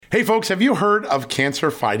Hey folks, have you heard of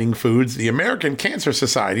cancer-fighting foods? The American Cancer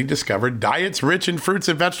Society discovered diets rich in fruits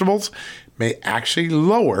and vegetables may actually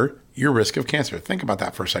lower your risk of cancer. Think about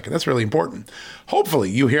that for a second. That's really important. Hopefully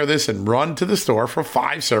you hear this and run to the store for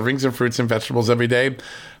 5 servings of fruits and vegetables every day.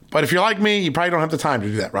 But if you're like me, you probably don't have the time to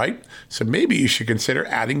do that, right? So maybe you should consider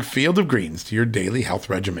adding Field of Greens to your daily health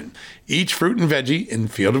regimen. Each fruit and veggie in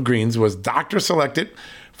Field of Greens was doctor selected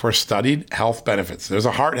for studied health benefits. There's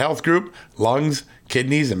a heart health group, lungs,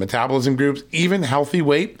 kidneys, and metabolism groups, even healthy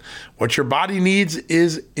weight. What your body needs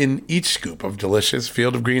is in each scoop of delicious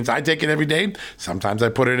Field of Greens. I take it every day. Sometimes I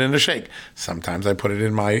put it in a shake. Sometimes I put it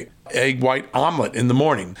in my egg white omelet in the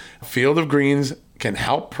morning. Field of Greens can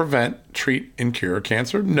help prevent, treat, and cure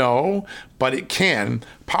cancer? No, but it can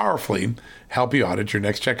powerfully help you out at your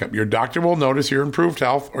next checkup. Your doctor will notice your improved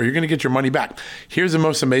health, or you're going to get your money back. Here's the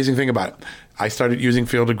most amazing thing about it. I started using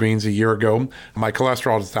Field of Greens a year ago. My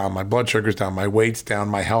cholesterol is down, my blood sugar's down, my weight's down,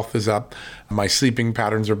 my health is up, my sleeping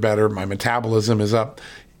patterns are better, my metabolism is up.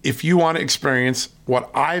 If you want to experience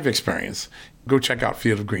what I've experienced, go check out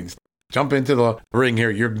Field of Greens. Jump into the ring here.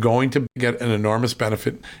 You're going to get an enormous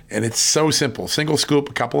benefit, and it's so simple. Single scoop,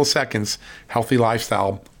 a couple of seconds, healthy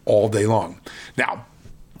lifestyle all day long. Now,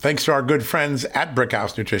 thanks to our good friends at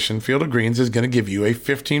Brickhouse Nutrition, Field of Greens is going to give you a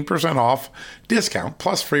 15% off discount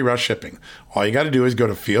plus free rush shipping. All you got to do is go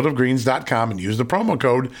to fieldofgreens.com and use the promo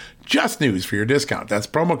code JUSTNEWS for your discount. That's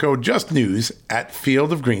promo code JUSTNEWS at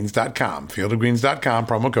fieldofgreens.com. Fieldofgreens.com,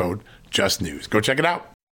 promo code JUSTNEWS. Go check it out.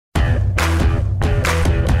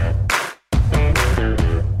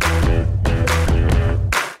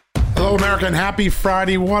 Hello, America, and happy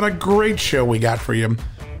Friday. What a great show we got for you.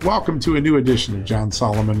 Welcome to a new edition of John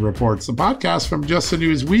Solomon Reports, the podcast from Just the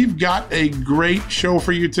News. We've got a great show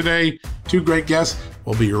for you today. 2 great guests.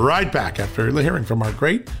 We'll be right back after hearing from our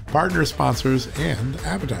great partner sponsors and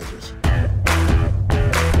advertisers.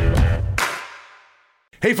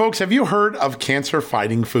 Hey folks, have you heard of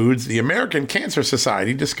cancer-fighting foods? The American Cancer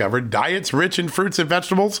Society discovered diets rich in fruits and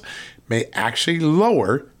vegetables may actually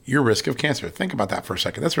lower your risk of cancer. Think about that for a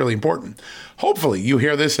second. That's really important. Hopefully you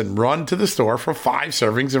hear this and run to the store for 5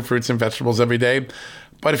 servings of fruits and vegetables every day.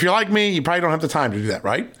 But if you're like me, you probably don't have the time to do that,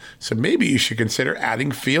 right? So maybe you should consider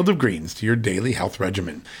adding Field of Greens to your daily health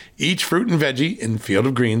regimen. Each fruit and veggie in Field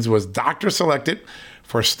of Greens was doctor selected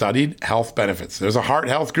for studied health benefits. There's a heart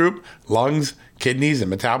health group, lungs, kidneys, and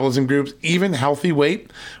metabolism groups, even healthy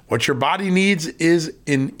weight. What your body needs is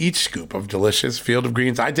in each scoop of delicious Field of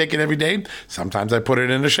Greens. I take it every day. Sometimes I put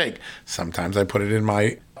it in a shake. Sometimes I put it in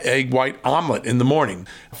my egg white omelet in the morning.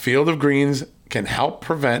 Field of Greens can help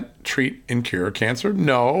prevent, treat, and cure cancer?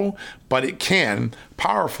 No, but it can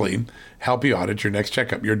powerfully help you out at your next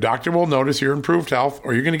checkup. Your doctor will notice your improved health,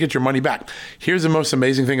 or you're going to get your money back. Here's the most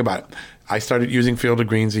amazing thing about it. I started using Field of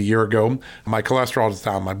Greens a year ago. My cholesterol is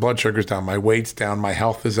down, my blood sugar's down, my weight's down, my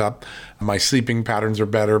health is up, my sleeping patterns are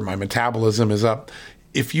better, my metabolism is up.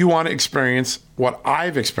 If you want to experience what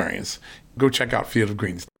I've experienced, go check out Field of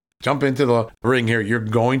Greens. Jump into the ring here. You're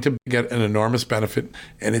going to get an enormous benefit,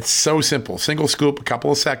 and it's so simple. Single scoop, a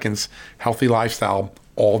couple of seconds, healthy lifestyle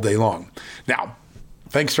all day long. Now,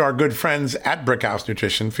 thanks to our good friends at Brickhouse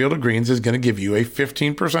Nutrition, Field of Greens is going to give you a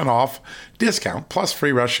 15% off discount plus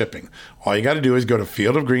free rush shipping. All you got to do is go to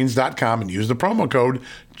fieldofgreens.com and use the promo code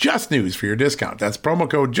JUSTNEWS for your discount. That's promo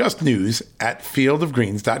code JUSTNEWS at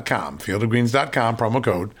fieldofgreens.com. Fieldofgreens.com, promo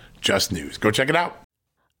code JUSTNEWS. Go check it out.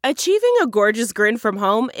 Achieving a gorgeous grin from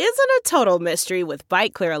home isn't a total mystery with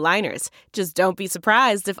Byte Clear aligners. Just don't be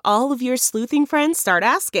surprised if all of your sleuthing friends start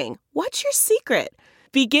asking, "What's your secret?"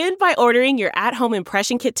 Begin by ordering your at-home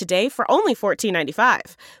impression kit today for only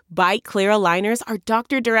 $14.95. Byte Clear aligners are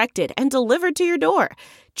doctor-directed and delivered to your door.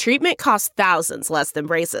 Treatment costs thousands less than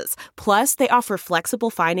braces. Plus, they offer flexible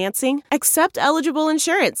financing, accept eligible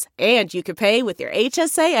insurance, and you can pay with your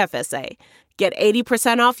HSA FSA. Get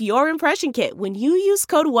 80% off your impression kit when you use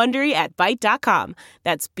code WONDERY at Byte.com.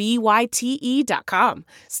 That's BYTE.com.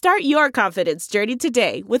 Start your confidence journey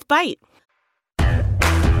today with Byte.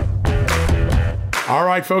 All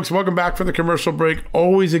right, folks, welcome back from the commercial break.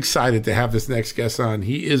 Always excited to have this next guest on.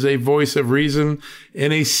 He is a voice of reason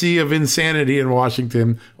in a sea of insanity in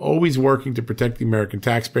Washington, always working to protect the American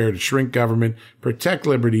taxpayer, to shrink government, protect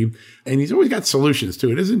liberty, and he's always got solutions,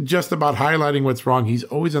 too. It isn't just about highlighting what's wrong. He's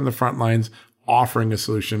always on the front lines offering a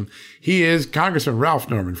solution. He is Congressman Ralph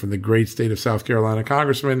Norman from the great state of South Carolina.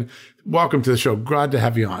 Congressman, welcome to the show. Glad to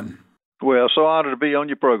have you on. Well, so honored to be on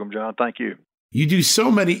your program, John. Thank you. You do so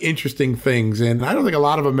many interesting things, and I don't think a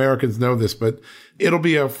lot of Americans know this, but it'll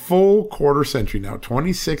be a full quarter century now,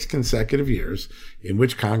 26 consecutive years, in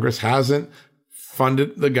which Congress hasn't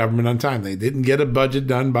funded the government on time. They didn't get a budget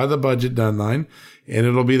done by the budget deadline. And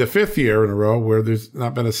it'll be the 5th year in a row where there's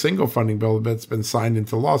not been a single funding bill that's been signed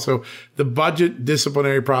into law. So the budget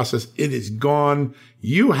disciplinary process, it is gone.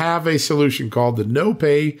 You have a solution called the No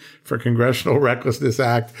Pay for Congressional Recklessness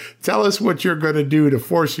Act. Tell us what you're going to do to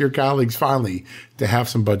force your colleagues finally to have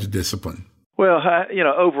some budget discipline. Well,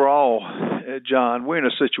 overall, John, we're in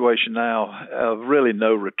a situation now of really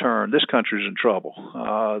no return. This country's in trouble.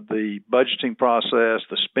 The budgeting process,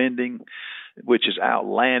 the spending, which is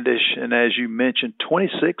outlandish. And as you mentioned,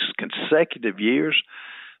 26 consecutive years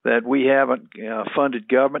that we haven't funded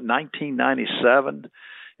government. 1997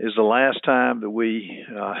 is the last time that we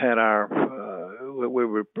had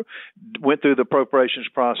went through the appropriations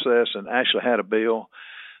process and actually had a bill.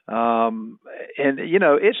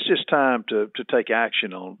 It's just time to take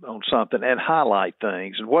action on something and highlight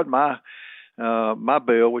things. And what my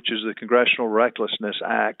bill, which is the Congressional Recklessness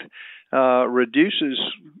Act, reduces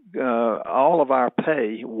all of our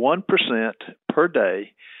pay 1% per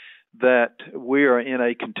day that we are in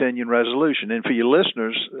a continuing resolution. And for your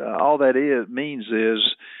listeners, all that means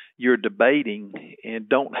is you're debating and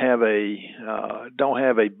don't have a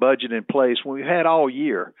budget in place when we've had all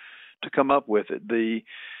year to come up with it.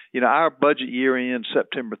 Our budget year ends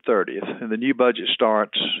September 30th, and the new budget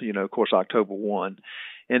starts, of course, October 1.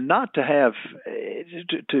 And not to have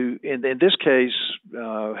in this case,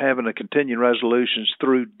 having a continuing resolutions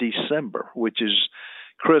through December, which is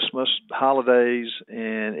Christmas, holidays,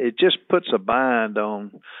 and it just puts a bind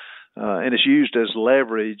on, and it's used as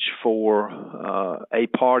leverage for a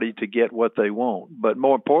party to get what they want. But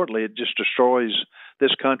more importantly, it just destroys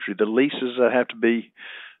this country. The leases that have to be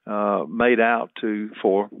made out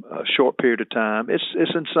for a short period of time. It's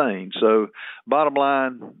insane. So bottom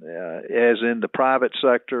line, as in the private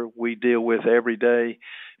sector, we deal with every day.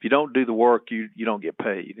 If you don't do the work, you don't get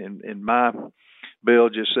paid. And my bill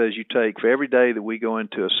just says you take, for every day that we go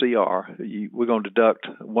into a CR, we're going to deduct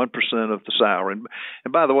 1% of the salary.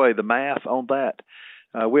 And by the way, the math on that,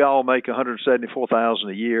 we all make $174,000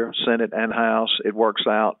 a year, Senate and House. It works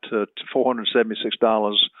out to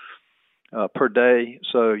 $476 per day.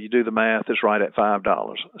 So you do the math, it's right at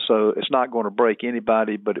 $5. So it's not going to break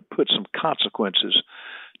anybody, but it puts some consequences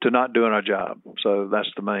to not doing our job. So that's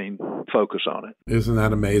the main focus on it. Isn't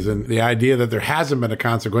that amazing? The idea that there hasn't been a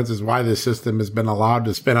consequence is why this system has been allowed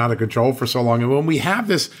to spin out of control for so long. And when we have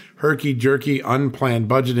this herky-jerky, unplanned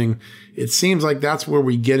budgeting, it seems like that's where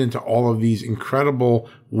we get into all of these incredible,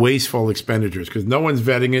 wasteful expenditures because no one's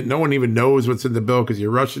vetting it. No one even knows what's in the bill because you're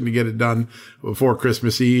rushing to get it done before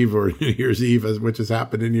Christmas Eve or New Year's Eve, which has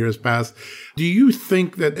happened in years past. Do you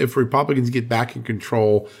think that if Republicans get back in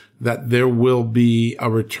control, that there will be a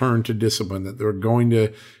return to discipline, that they're going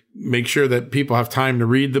to make sure that people have time to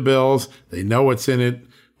read the bills, they know what's in it,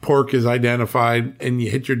 pork is identified, and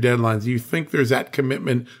you hit your deadlines? Do you think there's that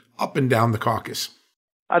commitment up and down the caucus?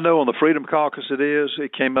 I know on the Freedom Caucus it is.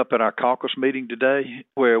 It came up at our caucus meeting today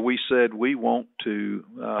where we said we want to,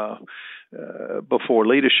 before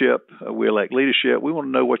leadership, we elect leadership, we want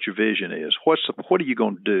to know what your vision is. What are you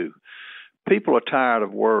going to do? People are tired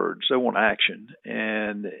of words. They want action.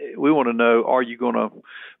 And we want to know, are you going to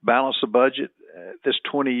balance the budget? This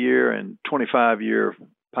 20-year and 25-year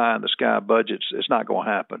pie-in-the-sky budgets, it's not going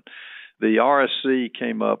to happen. The RSC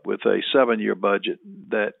came up with a 7-year budget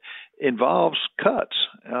that involves cuts.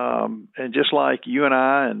 And just like you and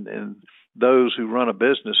I and those who run a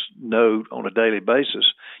business know on a daily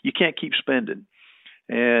basis, you can't keep spending.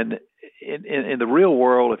 And in the real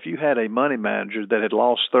world, if you had a money manager that had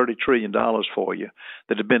lost $30 trillion for you,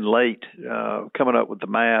 that had been late coming up with the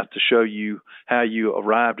math to show you how you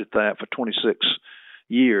arrived at that for 26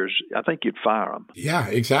 years, I think you'd fire them. Yeah,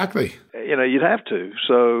 exactly. You'd have to.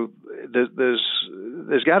 So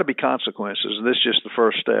there's got to be consequences, and this is just the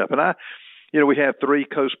first step. And we have 3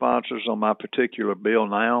 co-sponsors on my particular bill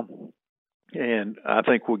now, and I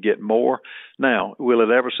think we'll get more. Now, will it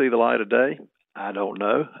ever see the light of day? I don't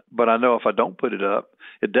know, but I know if I don't put it up,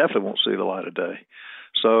 it definitely won't see the light of day.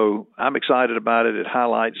 So I'm excited about it. It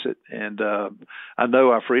highlights it, and I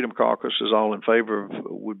know our Freedom Caucus is all in favor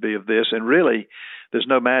of this. And really, there's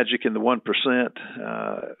no magic in the 1%.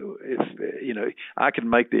 I can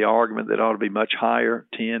make the argument that it ought to be much higher,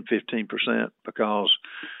 10, 15%, because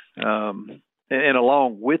and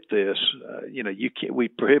along with this, we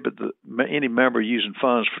prohibit any member using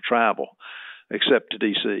funds for travel except to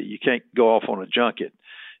D.C. You can't go off on a junket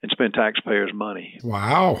and spend taxpayers' money.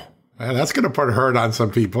 Wow. That's going to put a hurt on some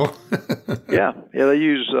people. Yeah, they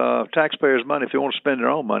use taxpayers' money. If they want to spend their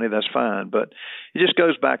own money, that's fine. But it just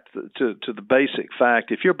goes back to the basic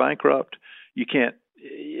fact. If you're bankrupt, you can't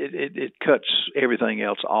it cuts everything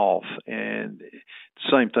else off. And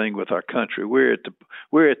same thing with our country. We're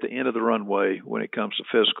at the end of the runway when it comes to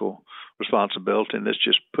fiscal responsibility, and this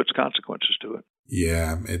just puts consequences to it.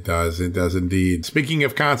 Yeah, it does. It does indeed. Speaking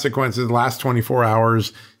of consequences, the last 24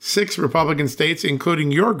 hours, 6 Republican states,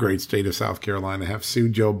 including your great state of South Carolina, have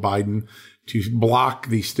sued Joe Biden to block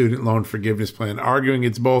the student loan forgiveness plan, arguing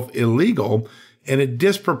it's both illegal and it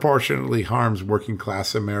disproportionately harms working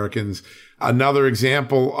class Americans. Another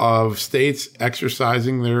example of states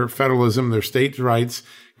exercising their federalism, their state rights,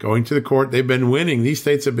 going to the court. They've been winning. These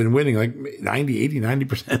states have been winning like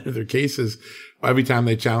 90% of their cases every time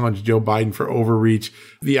they challenge Joe Biden for overreach.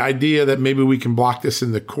 The idea that maybe we can block this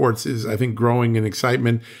in the courts is, I think, growing in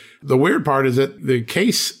excitement. The weird part is that the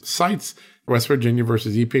case cites West Virginia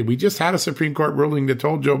versus EP. We just had a Supreme Court ruling that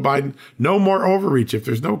told Joe Biden no more overreach. If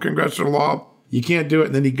there's no congressional law, you can't do it.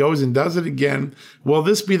 And then he goes and does it again. Will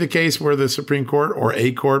this be the case where the Supreme Court or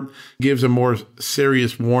a court gives a more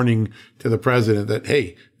serious warning to the president that,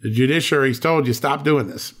 hey, the judiciary's told you stop doing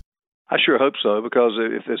this? I sure hope so, because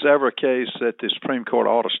if there's ever a case that the Supreme Court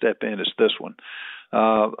ought to step in, it's this one.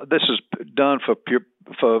 This is done for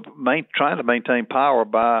trying to maintain power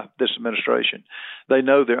by this administration. They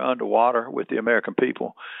know they're underwater with the American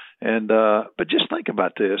people. And but just think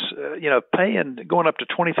about this, going up to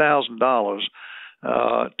 $20,000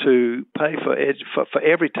 to pay for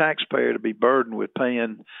every taxpayer to be burdened with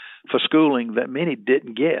paying for schooling that many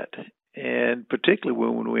didn't get, and particularly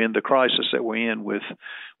when we're in the crisis that we're in with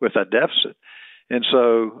our deficit. And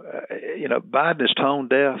so, Biden is tone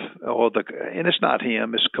deaf, and it's not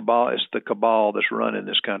him, it's the cabal that's running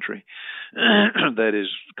this country that is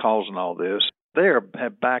causing all this. They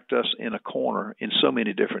have backed us in a corner in so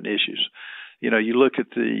many different issues. You look at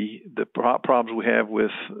the problems we have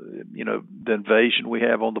with, the invasion we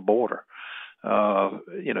have on the border,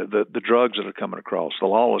 the drugs that are coming across, the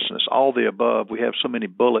lawlessness, all the above. We have so many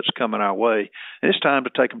bullets coming our way, and it's time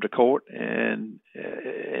to take them to court. And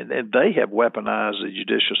they have weaponized the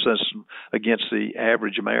judicial system against the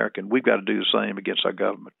average American. We've got to do the same against our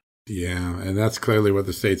government. Yeah, and that's clearly what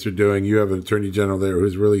the states are doing. You have an attorney general there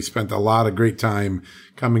who's really spent a lot of great time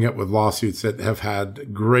coming up with lawsuits that have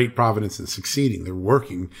had great providence in succeeding. They're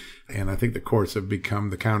working. And I think the courts have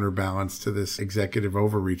become the counterbalance to this executive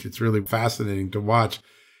overreach. It's really fascinating to watch.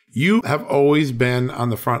 You have always been on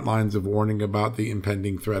the front lines of warning about the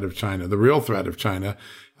impending threat of China, the real threat of China.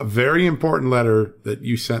 A very important letter that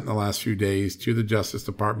you sent in the last few days to the Justice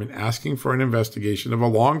Department asking for an investigation of a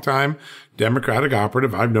longtime Democratic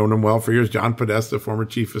operative. I've known him well for years, John Podesta, former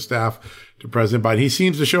chief of staff to President Biden. He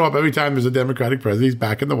seems to show up every time there's a Democratic president. He's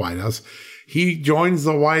back in the White House. He joins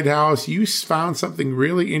the White House. You found something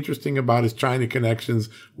really interesting about his China connections,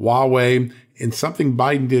 Huawei, and something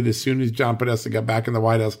Biden did as soon as John Podesta got back in the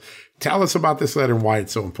White House. Tell us about this letter and why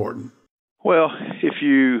it's so important. Well, if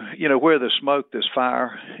where there's smoke, there's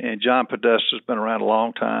fire. And John Podesta's been around a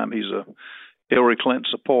long time. He's a Hillary Clinton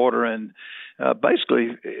supporter. And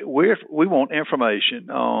basically, we want information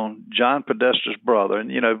on John Podesta's brother.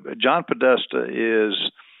 And, John Podesta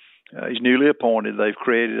he's newly appointed. They've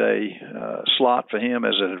created a slot for him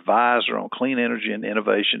as an advisor on clean energy and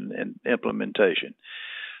innovation and implementation.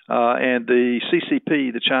 And the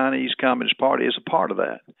CCP, the Chinese Communist Party, is a part of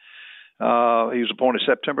that. He was appointed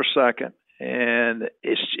September 2nd. And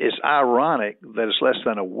it's ironic that it's less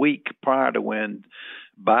than a week prior to when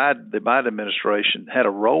the Biden administration had a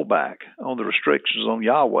rollback on the restrictions on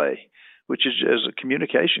Huawei, which is a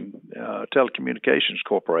telecommunications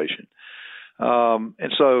corporation.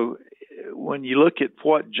 And so when you look at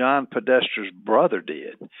what John Podesta's brother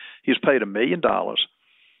did, he was paid $1 million,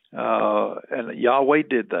 and Huawei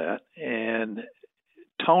did that. And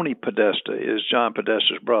Tony Podesta is John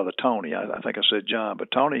Podesta's brother, Tony. I think I said John,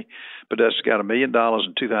 but Tony Podesta got $1 million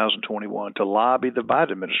in 2021 to lobby the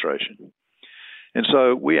Biden administration. And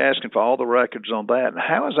so we're asking for all the records on that. And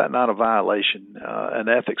how is that not a violation, an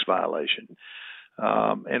ethics violation?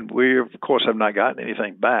 And we, of course, have not gotten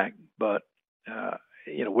anything back, but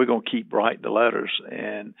we're going to keep writing the letters,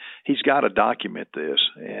 and he's got to document this.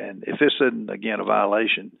 And if this isn't, again, a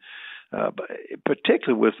violation,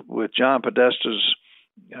 particularly with John Podesta's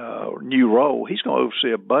new role, he's going to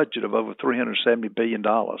oversee a budget of over $370 billion.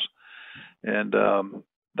 And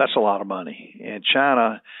that's a lot of money. And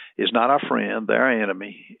China is not our friend, they're our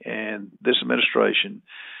enemy. And this administration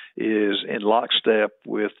is in lockstep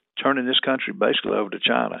with turning this country basically over to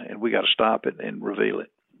China. And we got to stop it and reveal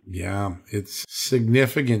it. Yeah, it's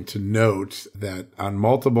significant to note that on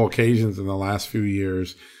multiple occasions in the last few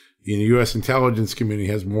years, the U.S. intelligence community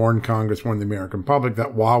has warned Congress, warned the American public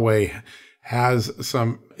that Huawei has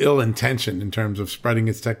some ill intention in terms of spreading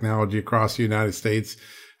its technology across the United States.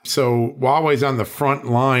 So Huawei's on the front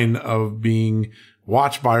line of being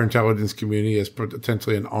watched by our intelligence community as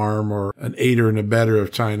potentially an arm or an aider and abetter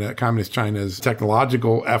of China, communist China's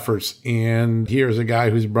technological efforts. And here's a guy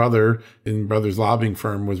whose brother in brother's lobbying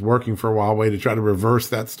firm was working for Huawei to try to reverse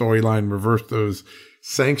that storyline, reverse those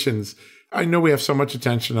sanctions. I know we have so much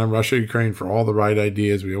attention on Russia, Ukraine for all the right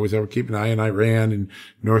ideas. We always have to keep an eye on Iran and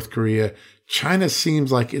North Korea. China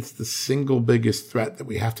seems like it's the single biggest threat that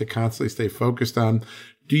we have to constantly stay focused on.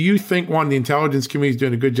 Do you think, one, the intelligence community is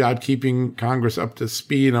doing a good job keeping Congress up to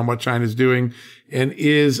speed on what China's doing? And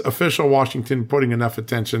is official Washington putting enough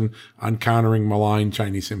attention on countering malign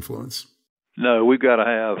Chinese influence? No, we've got to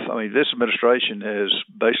have, this administration has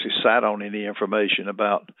basically sat on any information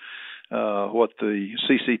about what the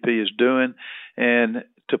CCP is doing. And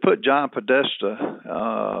to put John Podesta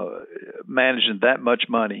managing that much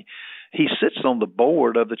money, he sits on the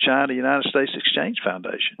board of the China-United States Exchange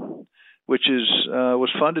Foundation, which was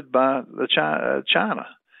funded by the China,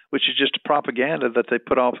 which is just propaganda that they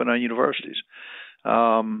put off in our universities.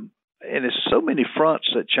 And it's so many fronts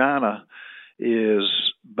that China is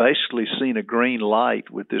basically seeing a green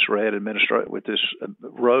light with this with this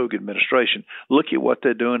rogue administration. Look at what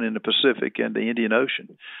they're doing in the Pacific and the Indian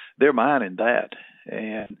Ocean. They're mining that.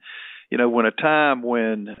 And, when a time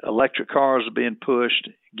when electric cars are being pushed,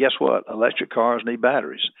 guess what? Electric cars need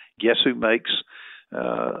batteries. Guess who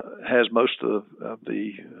has most of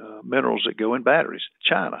the minerals that go in batteries?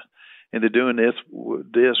 China. And they're doing this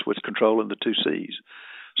with controlling the 2 Cs.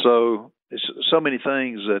 So it's so many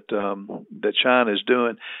things that China is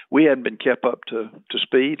doing. We haven't been kept up to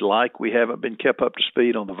speed, like we haven't been kept up to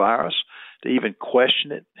speed on the virus. To even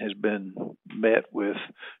question it has been met with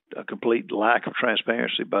a complete lack of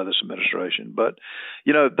transparency by this administration. But,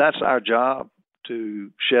 that's our job, to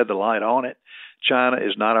shed the light on it. China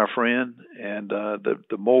is not our friend, and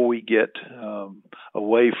the more we get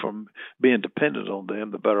away from being dependent on them,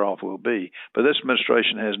 the better off we'll be. But this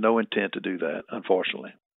administration has no intent to do that,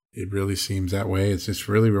 unfortunately. It really seems that way. It's just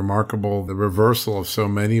really remarkable, the reversal of so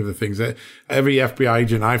many of the things that every FBI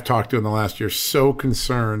agent I've talked to in the last year is so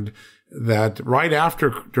concerned that right after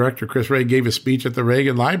Director Chris Wray gave a speech at the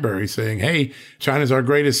Reagan Library saying, hey, China's our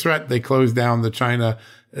greatest threat, they closed down the China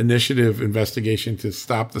Initiative investigation to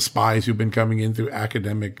stop the spies who've been coming in through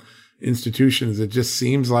academic institutions. It just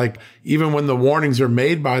seems like even when the warnings are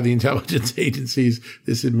made by the intelligence agencies,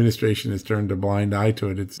 this administration has turned a blind eye to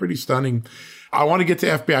it. It's pretty stunning. I want to get to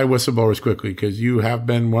FBI whistleblowers quickly because you have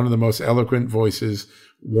been one of the most eloquent voices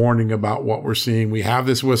warning about what we're seeing. We have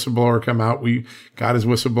this whistleblower come out. We got his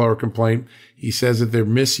whistleblower complaint. He says that they're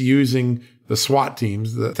misusing the SWAT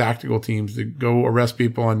teams, the tactical teams, to go arrest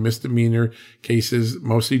people on misdemeanor cases,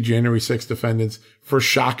 mostly January 6th defendants, for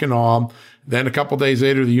shock and awe. Then a couple days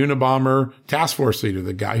later, the Unabomber task force leader,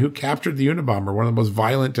 the guy who captured the Unabomber, one of the most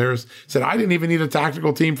violent terrorists, said, I didn't even need a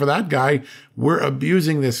tactical team for that guy. We're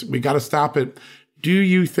abusing this. We got to stop it. Do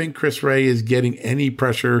you think Chris Wray is getting any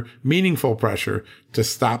pressure, meaningful pressure, to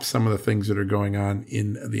stop some of the things that are going on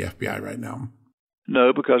in the FBI right now?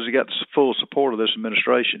 No, because he got the full support of this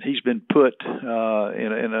administration. He's been put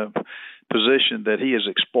in a position that he is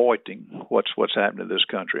exploiting what's happening in this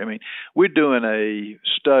country. We're doing a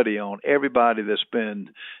study on everybody that's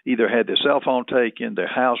been either had their cell phone taken, their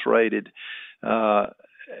house raided,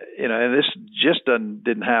 and this just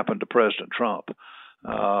didn't happen to President Trump.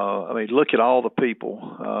 Look at all the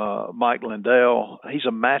people. Mike Lindell, he's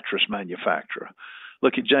a mattress manufacturer.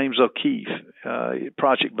 Look at James O'Keefe,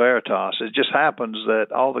 Project Veritas. It just happens that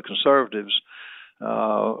all the conservatives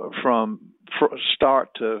from start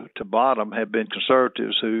to bottom have been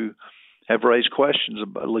conservatives who have raised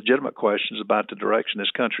legitimate questions about the direction this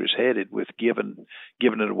country is headed with giving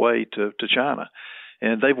it away to China.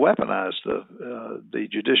 And they've weaponized the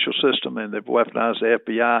judicial system, and they've weaponized the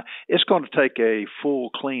FBI. It's going to take a full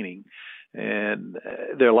cleaning. And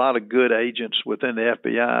there are a lot of good agents within the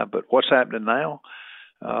FBI, but what's happening now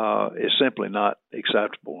is simply not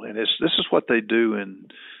acceptable. And this is what they do in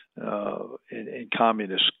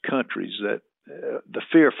communist countries, that the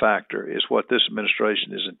fear factor is what this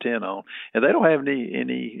administration is intent on, and they don't have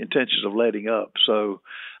any intentions of letting up. So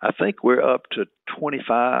I think we're up to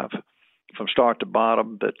 25 from start to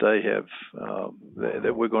bottom that they have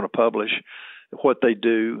that we're going to publish what they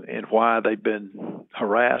do and why they've been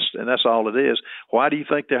harassed, and that's all it is. Why do you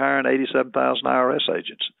think they're hiring 87,000 IRS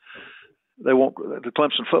agents? They won't. The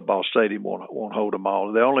Clemson football stadium won't hold them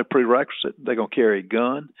all. The only prerequisite, they're going to carry a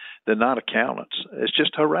gun. They're not accountants. It's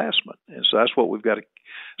just harassment, and so that's what we've got to.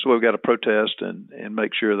 So we've got to protest and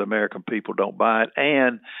make sure the American people don't buy it,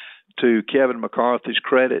 and to Kevin McCarthy's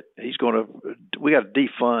credit, we got to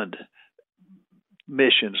defund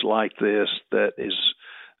missions like this. That is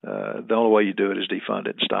the only way you do it is defund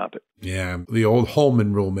it and stop it. Yeah, the old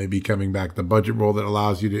Holman rule may be coming back, the budget rule that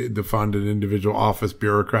allows you to defund an individual office,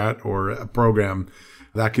 bureaucrat, or a program.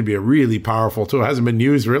 That could be a really powerful tool. It hasn't been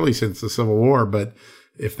used really since the Civil War, but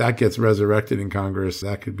if that gets resurrected in Congress,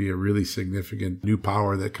 that could be a really significant new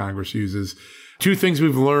power that Congress uses. Two things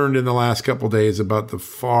we've learned in the last couple of days about the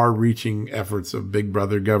far-reaching efforts of Big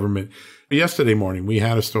Brother government. Yesterday morning, we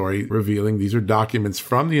had a story revealing these are documents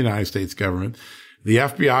from the United States government. The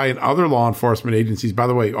FBI and other law enforcement agencies, by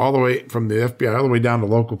the way, all the way from the FBI all the way down to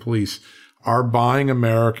local police, are buying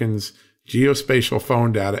Americans' geospatial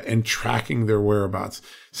phone data and tracking their whereabouts.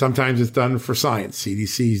 Sometimes it's done for science.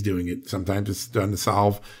 CDC is doing it. Sometimes it's done to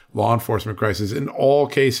solve law enforcement crises. In all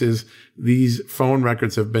cases, these phone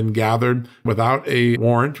records have been gathered without a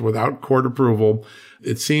warrant, without court approval.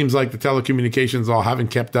 It seems like the telecommunications law haven't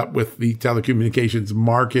kept up with the telecommunications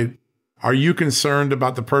market. Are you concerned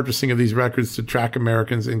about the purchasing of these records to track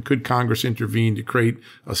Americans, and could Congress intervene to create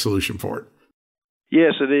a solution for it?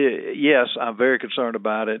 Yes, it is. Yes, I'm very concerned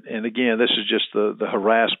about it. And again, this is just the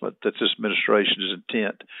harassment that this administration is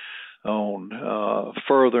intent on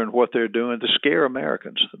furthering what they're doing to scare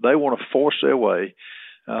Americans. They want to force their way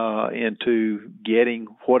into getting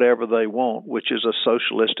whatever they want, which is a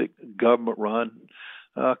socialistic government-run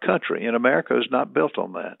country. And America is not built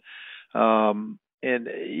on that. And,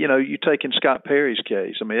 you know, you take in Scott Perry's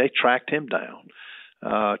case. I mean, they tracked him down.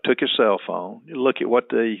 Took his cell phone. You look at what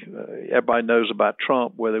everybody knows about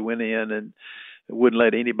Trump, where they went in and wouldn't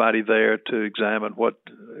let anybody there to examine what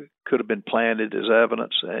could have been planted as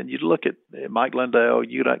evidence. And you look at Mike Lindell,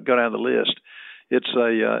 you go down the list.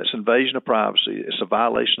 It's invasion of privacy. It's a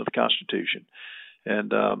violation of the Constitution.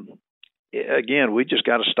 And again, we just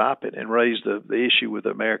got to stop it and raise the issue with the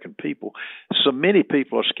American people. So many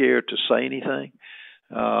people are scared to say anything.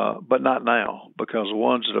 But not now, because the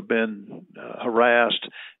ones that have been harassed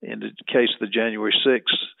in the case of the January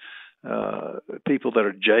 6th, people that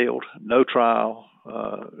are jailed, no trial,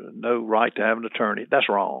 no right to have an attorney, that's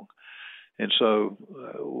wrong. And so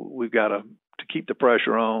we've got to keep the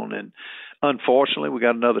pressure on. And unfortunately, we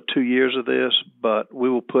got another 2 years of this, but we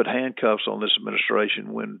will put handcuffs on this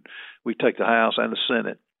administration when we take the House and the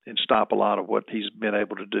Senate and stop a lot of what he's been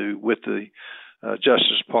able to do with the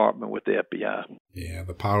Justice Department, with the FBI. Yeah,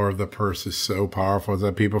 the power of the purse is so powerful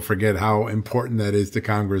that people forget how important that is to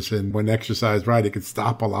Congress. And when exercised right, it could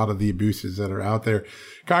stop a lot of the abuses that are out there.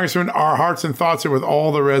 Congressman, our hearts and thoughts are with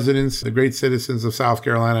all the residents, the great citizens of South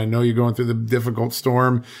Carolina. I know you're going through the difficult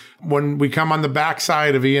storm. When we come on the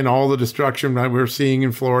backside of Ian, all the destruction that we're seeing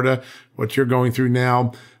in Florida, what you're going through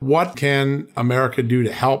now, what can America do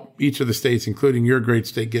to help each of the states, including your great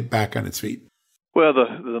state, get back on its feet? Well,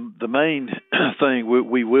 the main thing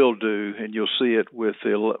we will do, and you'll see it with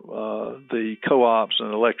the co-ops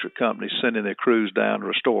and electric companies sending their crews down to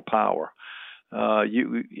restore power.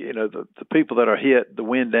 You know the people that are hit, the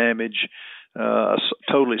wind damage,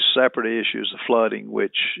 totally separate issues, the flooding,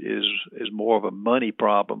 which is more of a money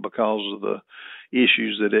problem because of the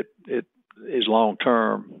issues that it is long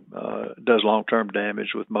term, does long term damage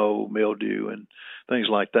with mold, mildew, and things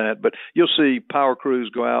like that. But you'll see power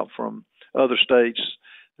crews go out from other states.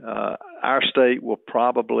 Our state will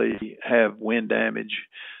probably have wind damage.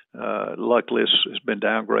 Luckily, it's been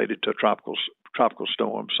downgraded to a tropical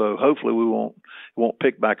storm, so hopefully it won't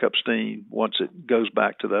pick back up steam once it goes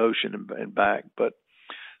back to the ocean and back. But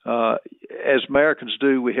as Americans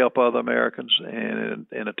do, we help other Americans, and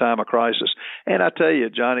in a time of crisis. And I tell you,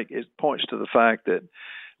 Johnny, it points to the fact that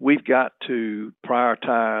we've got to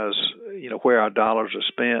prioritize, where our dollars are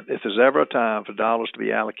spent. If there's ever a time for dollars to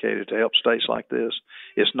be allocated to help states like this,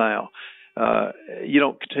 it's now. You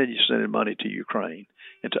don't continue sending money to Ukraine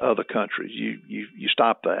and to other countries. You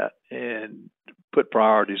stop that and put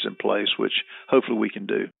priorities in place, which hopefully we can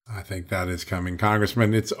do. I think that is coming.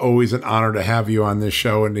 Congressman, it's always an honor to have you on this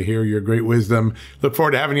show and to hear your great wisdom. Look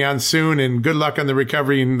forward to having you on soon, and good luck on the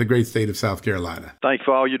recovery in the great state of South Carolina. Thank you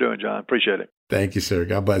for all you're doing, John. Appreciate it. Thank you, sir.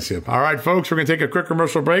 God bless you. All right, folks, we're going to take a quick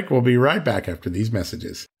commercial break. We'll be right back after these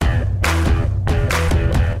messages.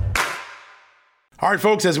 All right,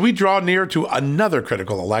 folks, as we draw near to another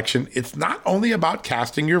critical election, it's not only about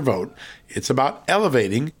casting your vote, it's about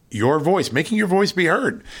elevating your voice, making your voice be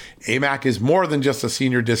heard. AMAC is more than just a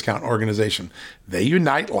senior discount organization. They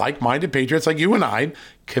unite like-minded patriots like you and I,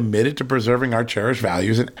 committed to preserving our cherished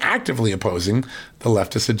values and actively opposing the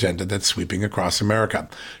leftist agenda that's sweeping across America.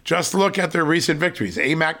 Just look at their recent victories.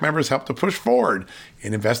 AMAC members helped to push forward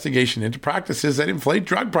an investigation into practices that inflate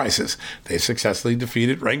drug prices. They successfully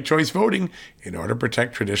defeated ranked choice voting in order to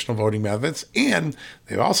protect traditional voting methods, and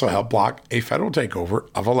they've also helped block a federal takeover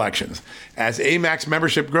of elections. As AMAC's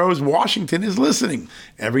membership grows, Washington is listening.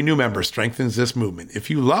 Every new member strengthens this movement.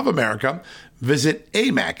 If you love America, visit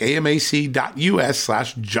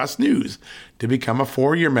amac.us/justnews to become a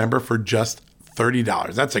 4-year member for just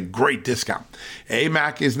 $30. That's a great discount.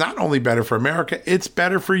 AMAC is not only better for America, it's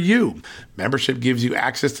better for you. Membership gives you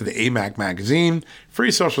access to the AMAC magazine,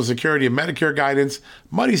 free Social Security and Medicare guidance,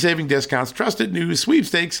 money-saving discounts, trusted news,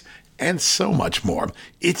 sweepstakes, and so much more.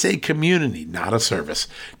 It's a community, not a service.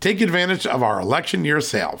 Take advantage of our election year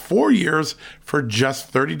sale, 4 years for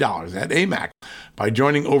just $30 at AMAC. By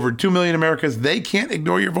joining over 2 million Americans, they can't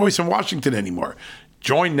ignore your voice in Washington anymore.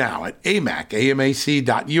 Join now at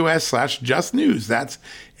amac.us/justnews. That's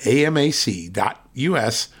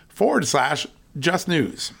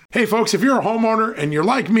amac.us/justnews. Hey folks, if you're a homeowner and you're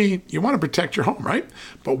like me, you want to protect your home, right?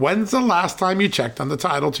 But when's the last time you checked on the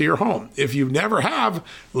title to your home? If you never have,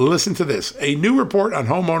 listen to this. A new report on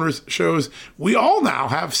homeowners shows we all now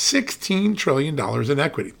have $16 trillion in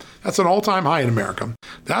equity. That's an all-time high in America.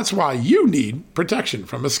 That's why you need protection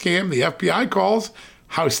from a scam the FBI calls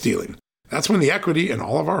house stealing. That's when the equity in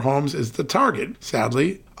all of our homes is the target,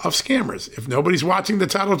 sadly, of scammers. If nobody's watching the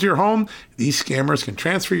title to your home, these scammers can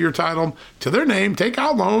transfer your title to their name, take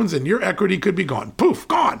out loans, and your equity could be gone. Poof,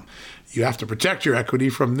 gone. You have to protect your equity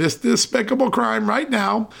from this despicable crime right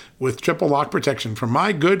now with triple lock protection from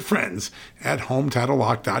my good friends at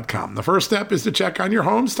HomeTitleLock.com. The first step is to check on your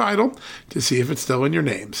home's title to see if it's still in your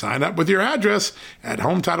name. Sign up with your address at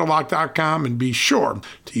HomeTitleLock.com and be sure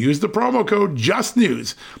to use the promo code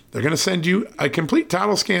JUSTNEWS. They're going to send you a complete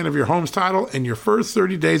title scan of your home's title and your first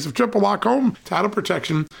 30 days of triple lock home title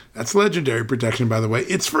protection. That's legendary protection, by the way.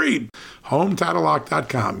 It's free.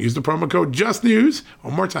 HomeTitleLock.com. Use the promo code JUSTNEWS.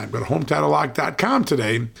 One more time, go to HomeTitleLock.com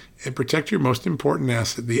today and protect your most important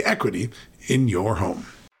asset, the equity in your home.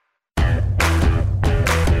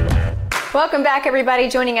 Welcome back, everybody.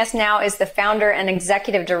 Joining us now is the founder and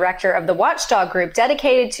executive director of the Watchdog Group,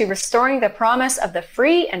 dedicated to restoring the promise of the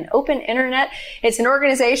free and open internet. It's an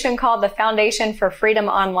organization called the Foundation for Freedom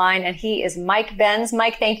Online, and he is Mike Benz.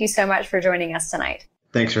 Mike, thank you so much for joining us tonight.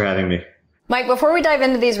 Thanks for having me. Mike, before we dive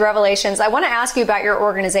into these revelations, I want to ask you about your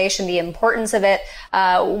organization, the importance of it,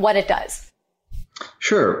 what it does.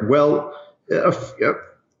 Sure. Well,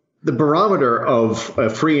 the barometer of a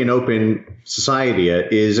free and open society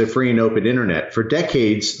is a free and open internet. For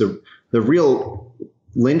decades, the real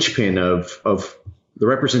linchpin of the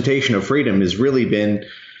representation of freedom has really been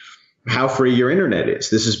how free your internet is.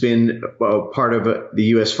 This has been part of the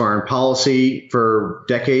U.S. foreign policy for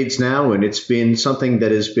decades now, and it's been something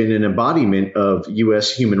that has been an embodiment of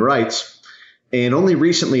U.S. human rights. And only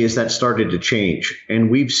recently has that started to change. And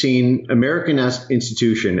we've seen American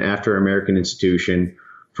institution after American institution,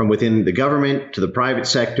 from within the government to the private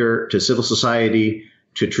sector to civil society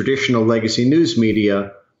to traditional legacy news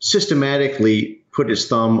media, systematically put its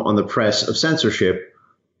thumb on the press of censorship.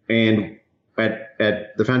 And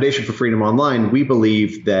at the Foundation for Freedom Online, we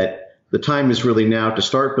believe that the time is really now to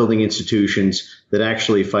start building institutions that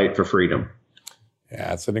actually fight for freedom.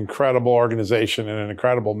 Yeah, it's an incredible organization and an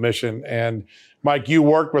incredible mission. And Mike, you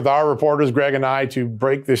worked with our reporters, Greg and I, to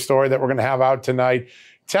break this story that we're going to have out tonight.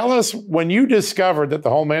 Tell us, when you discovered that the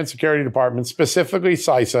Homeland Security Department, specifically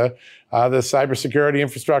CISA, the Cybersecurity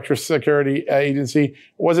Infrastructure Security Agency,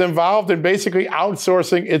 was involved in basically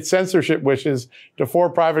outsourcing its censorship wishes to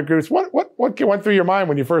 4 private groups. What went through your mind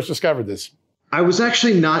when you first discovered this? I was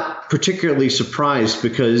actually not particularly surprised,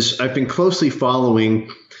 because I've been closely following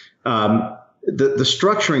the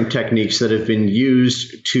structuring techniques that have been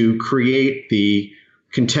used to create the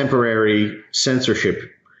contemporary censorship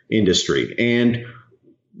industry. And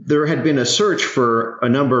there had been a search for a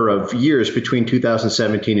number of years between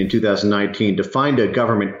 2017 and 2019 to find a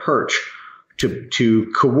government perch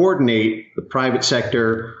to coordinate the private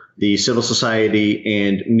sector, the civil society,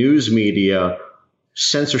 and news media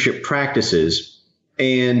censorship practices.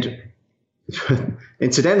 And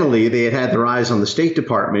incidentally, they had their eyes on the State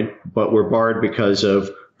Department, but were barred because of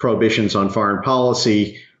prohibitions on foreign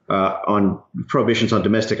policy, on prohibitions on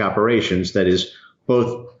domestic operations. That is,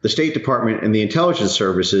 both the State Department and the intelligence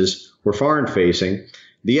services were foreign-facing.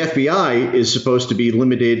 The FBI is supposed to be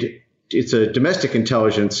limited. It's a domestic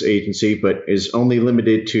intelligence agency, but is only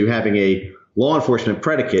limited to having a law enforcement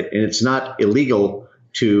predicate, and it's not illegal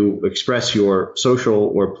to express your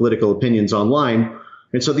social or political opinions online.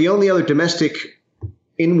 And so the only other domestic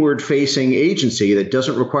inward-facing agency that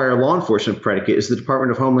doesn't require a law enforcement predicate is the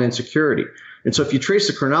Department of Homeland Security. And so if you trace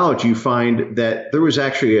the chronology, you find that there was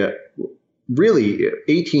actually a really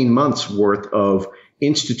 18 months worth of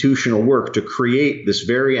institutional work to create this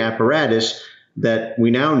very apparatus that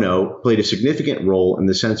we now know played a significant role in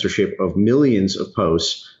the censorship of millions of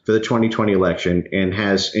posts for the 2020 election and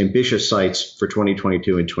has ambitious sights for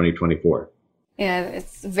 2022 and 2024. Yeah,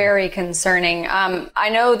 it's very concerning. I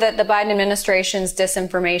know that the Biden administration's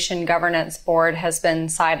Disinformation Governance Board has been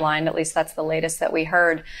sidelined. At least that's the latest that we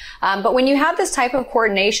heard. But when you have this type of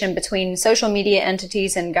coordination between social media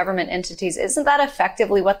entities and government entities, isn't that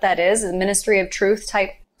effectively what that is? A Ministry of Truth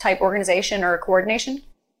type organization or coordination?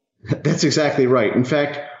 That's exactly right. In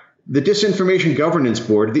fact, the Disinformation Governance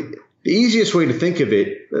Board, the easiest way to think of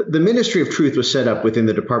it, the Ministry of Truth was set up within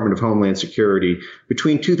the Department of Homeland Security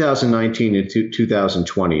between 2019 and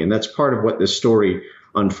 2020, and that's part of what this story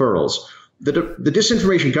unfurls. The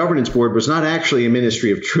Disinformation Governance Board was not actually a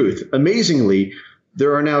Ministry of Truth. Amazingly,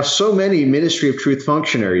 there are now so many Ministry of Truth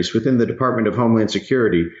functionaries within the Department of Homeland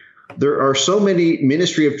Security. There are so many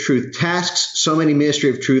Ministry of Truth tasks, so many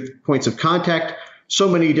Ministry of Truth points of contact, so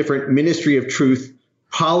many different Ministry of Truth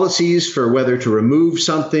policies for whether to remove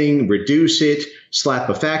something, reduce it, slap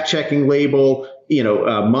a fact-checking label,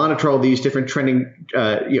 monitor all these different trending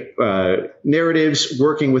narratives,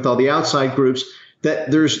 working with all the outside groups,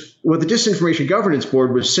 that the Disinformation Governance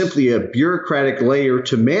Board was simply a bureaucratic layer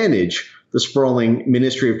to manage the sprawling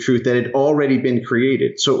Ministry of Truth that had already been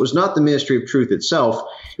created. So it was not the Ministry of Truth itself.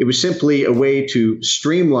 It was simply a way to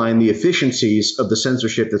streamline the efficiencies of the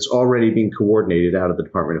censorship that's already being coordinated out of the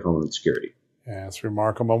Department of Homeland Security. Yeah, it's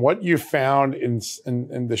remarkable. And what you found in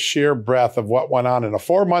the sheer breadth of what went on in a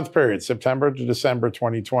 4-month period, September to December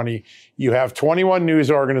 2020, you have 21 news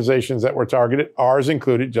organizations that were targeted, ours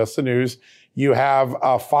included, just the news. You have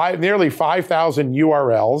nearly 5,000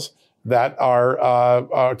 URLs that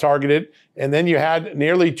are targeted. And then you had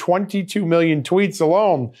nearly 22 million tweets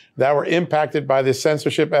alone that were impacted by this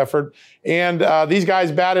censorship effort. And these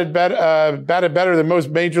guys batted better than most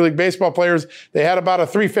Major League Baseball players. They had about a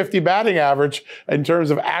 350 batting average in terms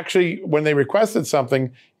of actually, when they requested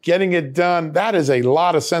something, getting it done. That is a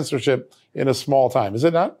lot of censorship in a small time, is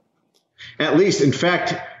it not? At least, in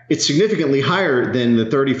fact, it's significantly higher than the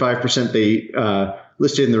 35% they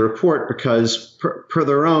listed in the report, because per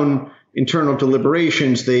their own internal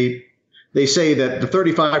deliberations, they say that the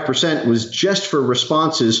 35% was just for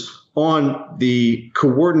responses on the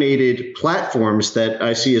coordinated platforms that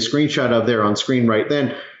I see a screenshot of there on screen right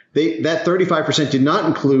then. That 35% did not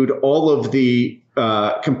include all of the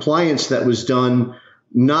compliance that was done,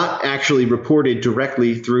 not actually reported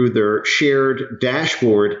directly through their shared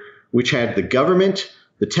dashboard, which had the government,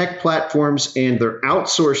 the tech platforms, and their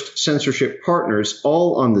outsourced censorship partners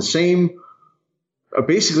all on the same,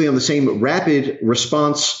 basically on the same rapid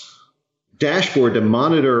response dashboard to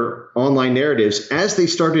monitor online narratives as they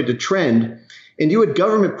started to trend. And you had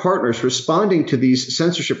government partners responding to these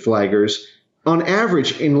censorship flaggers on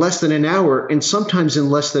average in less than an hour and sometimes in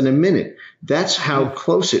less than a minute. That's how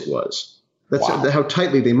close it was. That's how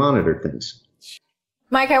tightly they monitored things.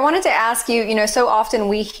 Mike, I wanted to ask you, so often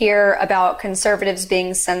we hear about conservatives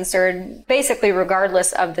being censored, basically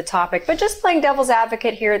regardless of the topic, but just playing devil's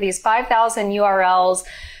advocate here, these 5,000 URLs,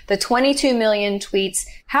 the 22 million tweets,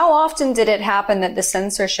 how often did it happen that the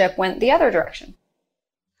censorship went the other direction?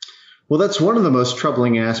 Well, that's one of the most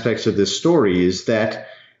troubling aspects of this story, is that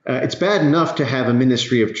it's bad enough to have a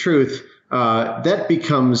Ministry of Truth. That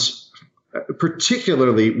becomes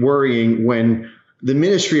particularly worrying when the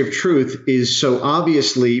Ministry of Truth is so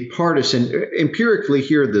obviously partisan. Empirically,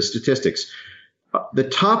 here are the statistics. The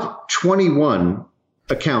top 21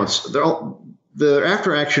 accounts, the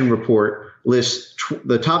After Action report lists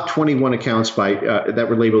the top 21 accounts by that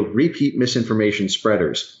were labeled repeat misinformation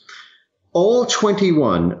spreaders. All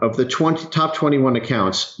 21 of the top 21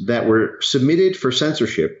 accounts that were submitted for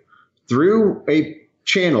censorship through a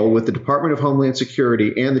channel with the Department of Homeland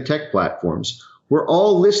Security and the tech platforms were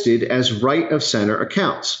all listed as right of center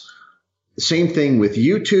accounts. The same thing with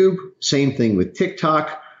YouTube, same thing with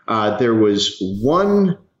TikTok. There was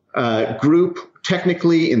one group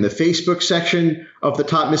technically in the Facebook section of the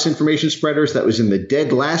top misinformation spreaders that was in the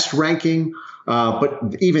dead last ranking.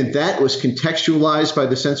 But even that was contextualized by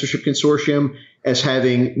the Censorship Consortium as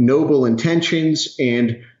having noble intentions,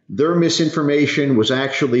 and their misinformation was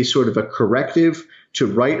actually sort of a corrective to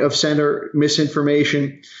right of center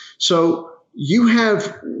misinformation. So you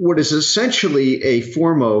have what is essentially a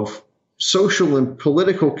form of social and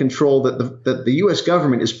political control that the U.S.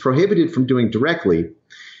 government is prohibited from doing directly.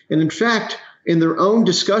 And in fact, in their own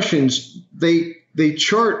discussions, they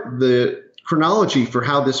chart the chronology for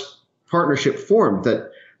how this partnership formed,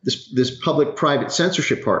 that this public-private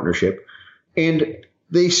censorship partnership. And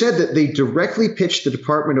they said that they directly pitched the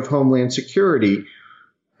Department of Homeland Security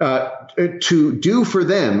to do for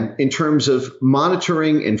them in terms of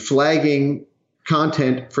monitoring and flagging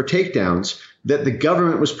content for takedowns that the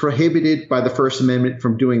government was prohibited by the First Amendment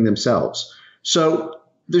from doing themselves. So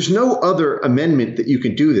there's no other amendment that you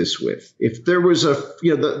can do this with. If there was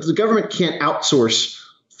the government can't outsource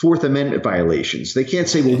Fourth Amendment violations. They can't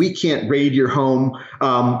say, well, we can't raid your home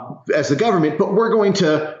as the government, but we're going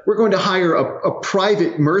to hire a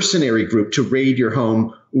private mercenary group to raid your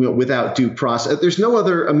home without due process. There's no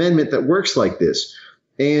other amendment that works like this.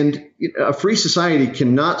 And a free society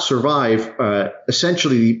cannot survive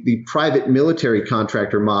essentially the private military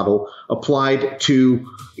contractor model applied to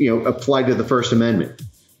the First Amendment.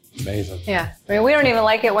 Amazing. Yeah. I mean, we don't even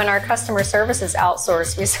like it when our customer service is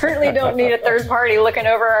outsourced. We certainly don't need a third party looking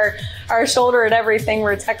over our shoulder at everything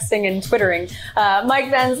we're texting and Twittering.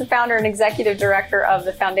 Mike Benz, the founder and executive director of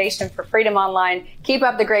the Foundation for Freedom Online. Keep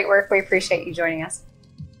up the great work. We appreciate you joining us.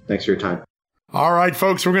 Thanks for your time. All right,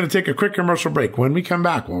 folks, we're going to take a quick commercial break. When we come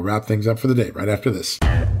back, we'll wrap things up for the day right after this.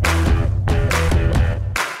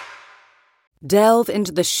 Delve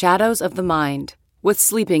into the shadows of the mind with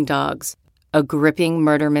Sleeping Dogs, a gripping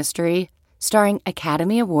murder mystery starring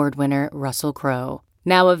Academy Award winner Russell Crowe.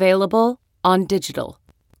 Now available on digital.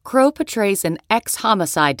 Crowe portrays an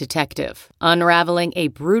ex-homicide detective, unraveling a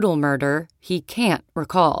brutal murder he can't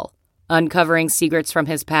recall. Uncovering secrets from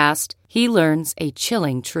his past, he learns a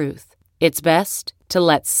chilling truth. It's best to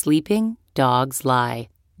let sleeping dogs lie.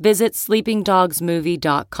 Visit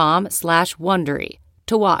sleepingdogsmovie.com/Wondery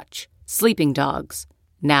to watch Sleeping Dogs,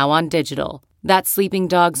 now on digital. That's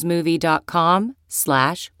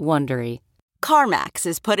sleepingdogsmovie.com/Wondery. CarMax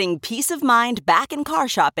is putting peace of mind back in car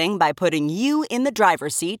shopping by putting you in the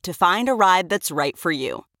driver's seat to find a ride that's right for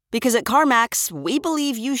you. Because at CarMax, we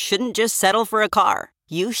believe you shouldn't just settle for a car.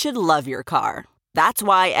 You should love your car. That's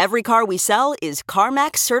why every car we sell is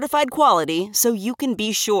CarMax certified quality, so you can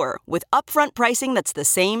be sure with upfront pricing that's the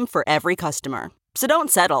same for every customer. So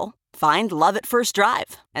don't settle. Find love at first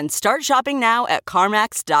drive and start shopping now at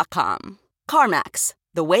CarMax.com. CarMax,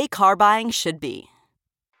 the way car buying should be.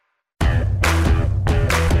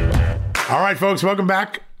 All right, folks, welcome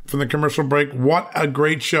back from the commercial break. What a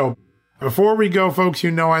great show. Before we go, folks,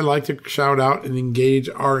 I like to shout out and engage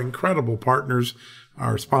our incredible partners,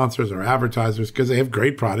 our sponsors, our advertisers, because they have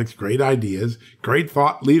great products, great ideas, great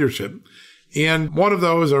thought leadership. And one of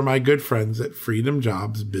those are my good friends at Freedom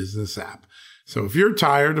Jobs Business App. So if you're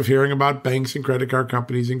tired of hearing about banks and credit card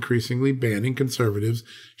companies increasingly banning conservatives,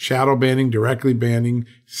 shadow banning, directly banning,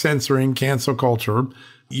 censoring, cancel culture,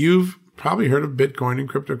 you've probably heard of Bitcoin and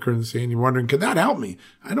cryptocurrency, and you're wondering, could that help me?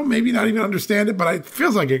 I don't maybe not even understand it, but it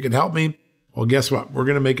feels like it could help me. Well, guess what? We're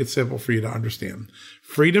going to make it simple for you to understand.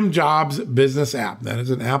 Freedom Jobs Business App. That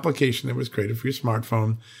is an application that was created for your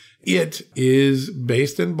smartphone. It is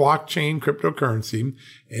based in blockchain cryptocurrency,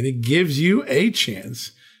 and it gives you a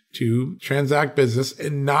chance to transact business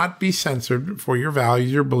and not be censored for your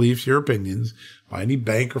values, your beliefs, your opinions by any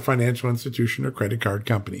bank or financial institution or credit card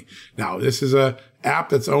company. Now, this is a app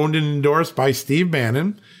that's owned and endorsed by Steve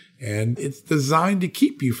Bannon, and it's designed to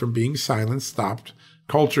keep you from being silenced, stopped,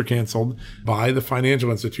 culture canceled by the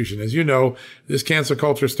financial institution. As you know, this cancel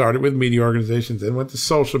culture started with media organizations, then went to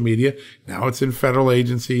social media. Now it's in federal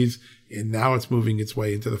agencies, and now it's moving its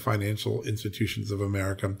way into the financial institutions of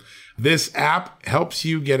America. This app helps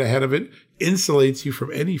you get ahead of it, insulates you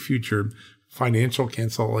from any future financial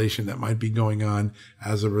cancellation that might be going on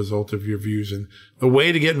as a result of your views. And the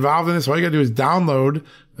way to get involved in this, all you got to do is download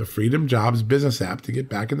the Freedom Jobs Business App to get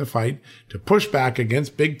back in the fight, to push back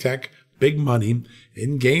against big tech, big money,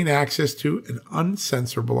 and gain access to an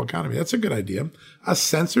uncensorable economy. That's a good idea. A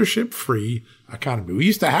censorship-free economy. We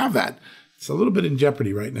used to have that. It's a little bit in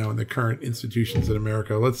jeopardy right now in the current institutions in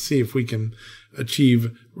America. Let's see if we can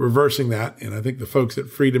achieve reversing that. And I think the folks at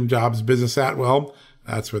Freedom Jobs Business App, well,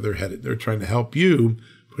 that's where they're headed. They're trying to help you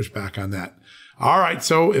push back on that. All right.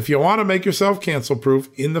 So if you want to make yourself cancel proof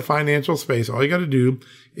in the financial space, all you got to do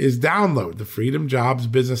is download the Freedom Jobs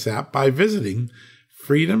Business App by visiting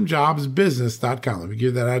freedomjobsbusiness.com. Let me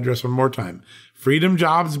give that address one more time.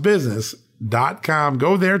 freedomjobsbusiness.com.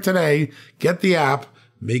 Go there today. Get the app.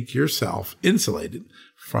 Make yourself insulated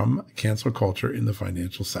from cancel culture in the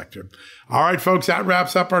financial sector. All right, folks, that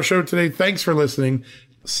wraps up our show today. Thanks for listening.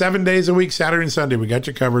 7 days a week, Saturday and Sunday. We got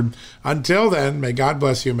you covered. Until then, may God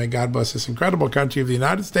bless you. May God bless this incredible country of the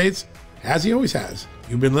United States, as he always has.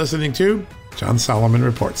 You've been listening to John Solomon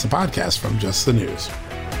Reports, the podcast from Just the News.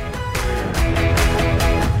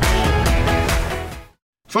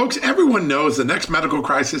 Folks, everyone knows the next medical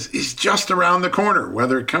crisis is just around the corner,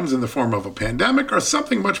 whether it comes in the form of a pandemic or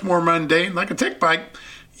something much more mundane like a tick bite.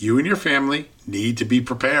 You and your family need to be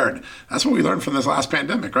prepared. That's what we learned from this last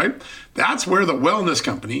pandemic, right? That's where the Wellness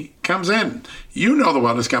Company comes in. You know the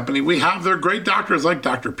Wellness Company. We have their great doctors like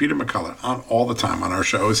Dr. Peter McCullough on all the time on our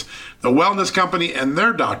shows. The Wellness Company and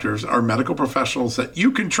their doctors are medical professionals that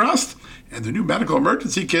you can trust, and the new medical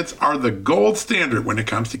emergency kits are the gold standard when it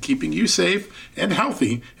comes to keeping you safe and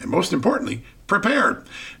healthy, and most importantly, prepared.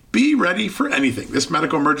 Be ready for anything. This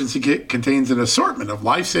medical emergency kit contains an assortment of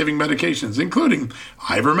life-saving medications, including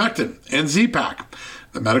ivermectin and Z-Pak.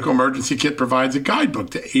 The medical emergency kit provides a guidebook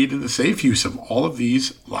to aid in the safe use of all of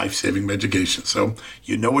these life-saving medications, so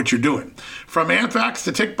you know what you're doing. From anthrax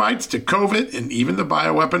to tick bites to COVID and even the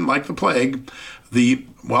bioweapon like the plague, the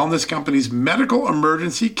Wellness Company's medical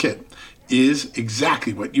emergency kit is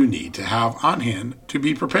exactly what you need to have on hand to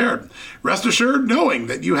be prepared. Rest assured knowing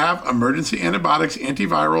that you have emergency antibiotics,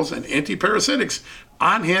 antivirals, and antiparasitics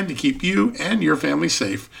on hand to keep you and your family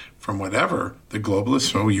safe from whatever the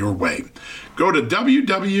globalists throw your way. Go to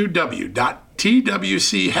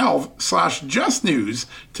www.twchealth/justnews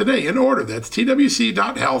today and order. That's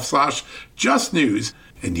twc.health/justnews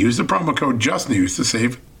and use the promo code JUSTNEWS to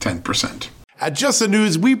save 10%. At Just the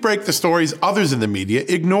News, we break the stories others in the media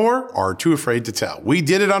ignore or are too afraid to tell. We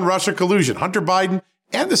did it on Russia collusion, Hunter Biden,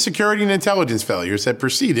 and the security and intelligence failures that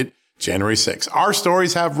preceded January 6th. Our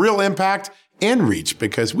stories have real impact and reach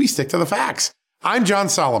because we stick to the facts. I'm John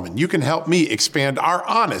Solomon. You can help me expand our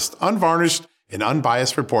honest, unvarnished, and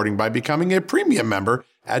unbiased reporting by becoming a premium member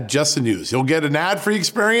at Just the News. You'll get an ad-free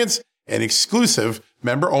experience and exclusive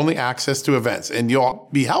member-only access to events, and you'll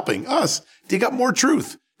be helping us dig up more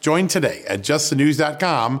truth. Join today at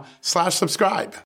justthenews.com/subscribe.